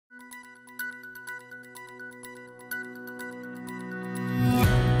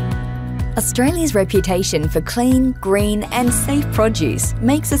Australia's reputation for clean, green and safe produce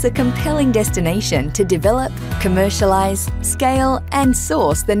makes us a compelling destination to develop, commercialise, scale and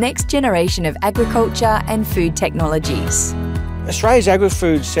source the next generation of agriculture and food technologies. Australia's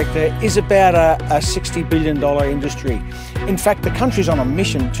agri-food sector is about a $60 billion industry. In fact, the country's on a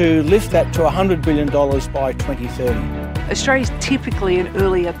mission to lift that to $100 billion by 2030. Australia is typically an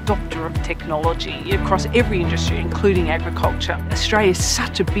early adopter of technology across every industry, including agriculture. Australia is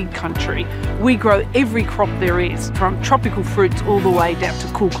such a big country. We grow every crop there is, from tropical fruits all the way down to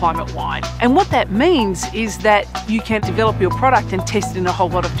cool climate wine. And what that means is that you can develop your product and test it in a whole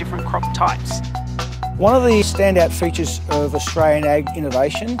lot of different crop types. One of the standout features of Australian ag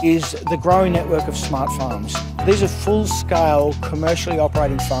innovation is the growing network of smart farms. These are full-scale, commercially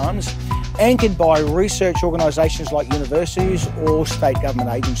operating farms anchored by research organisations like universities or state government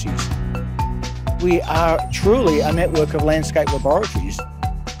agencies. We are truly a network of landscape laboratories.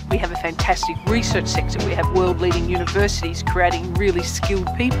 We have a fantastic research sector. We have world-leading universities creating really skilled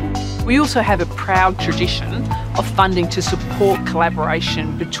people. We also have a proud tradition of funding to support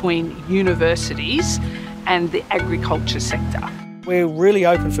collaboration between universities and the agriculture sector. We're really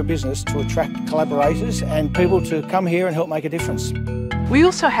open for business to attract collaborators and people to come here and help make a difference. We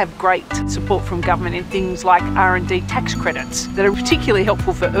also have great support from government in things like R&D tax credits that are particularly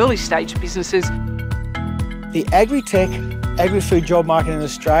helpful for early stage businesses. The agri-tech, agri-food job market in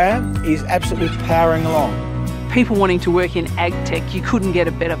Australia is absolutely powering along. People wanting to work in ag tech, you couldn't get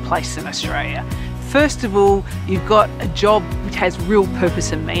a better place than Australia. First of all, you've got a job which has real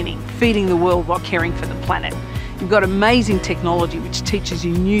purpose and meaning, feeding the world while caring for the planet. You've got amazing technology which teaches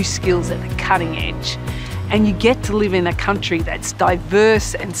you new skills at the cutting edge. And you get to live in a country that's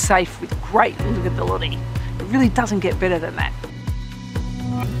diverse and safe with great livability. It really doesn't get better than that.